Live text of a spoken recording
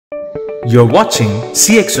You're watching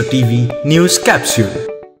CXOTV News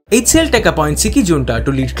Capsule. HCL Tech appoints June'21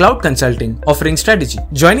 to lead cloud consulting, offering strategy.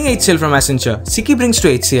 Joining HCL from Accenture, Siki brings to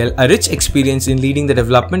HCL a rich experience in leading the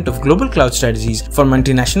development of global cloud strategies for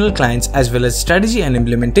multinational clients as well as strategy and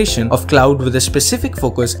implementation of cloud with a specific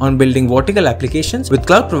focus on building vertical applications with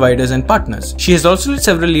cloud providers and partners. She has also led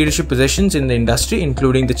several leadership positions in the industry,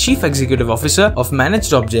 including the Chief Executive Officer of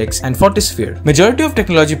Managed Objects and Fortisphere. Majority of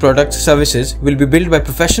technology products services will be built by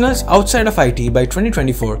professionals outside of IT by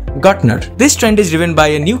 2024, Gartner. This trend is driven by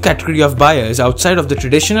a new category of buyers outside of the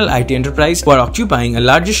traditional IT enterprise who are occupying a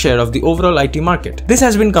larger share of the overall IT market. This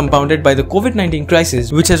has been compounded by the COVID-19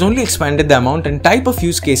 crisis, which has only expanded the amount and type of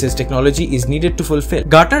use cases technology is needed to fulfill.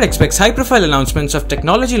 Gartner expects high-profile announcements of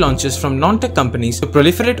technology launches from non-tech companies to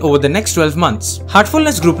proliferate over the next 12 months.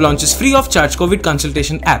 Heartfulness Group launches free-of-charge COVID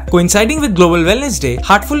consultation app. Coinciding with Global Wellness Day,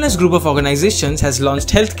 Heartfulness Group of Organizations has launched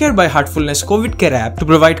Healthcare by Heartfulness COVID Care app to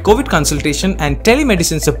provide COVID consultation and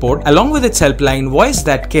telemedicine support along with its helpline Voice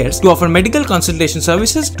That Cares to offer medical consultation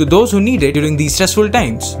services to those who need it during these stressful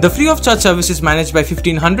times. The free-of-charge service is managed by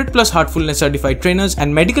 1,500 plus Heartfulness certified trainers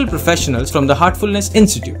and medical professionals from the Heartfulness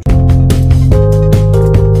Institute.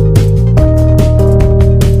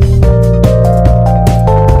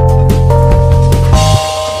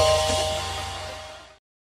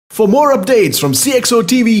 For more updates from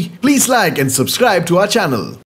CXOTV, please like and subscribe to our channel.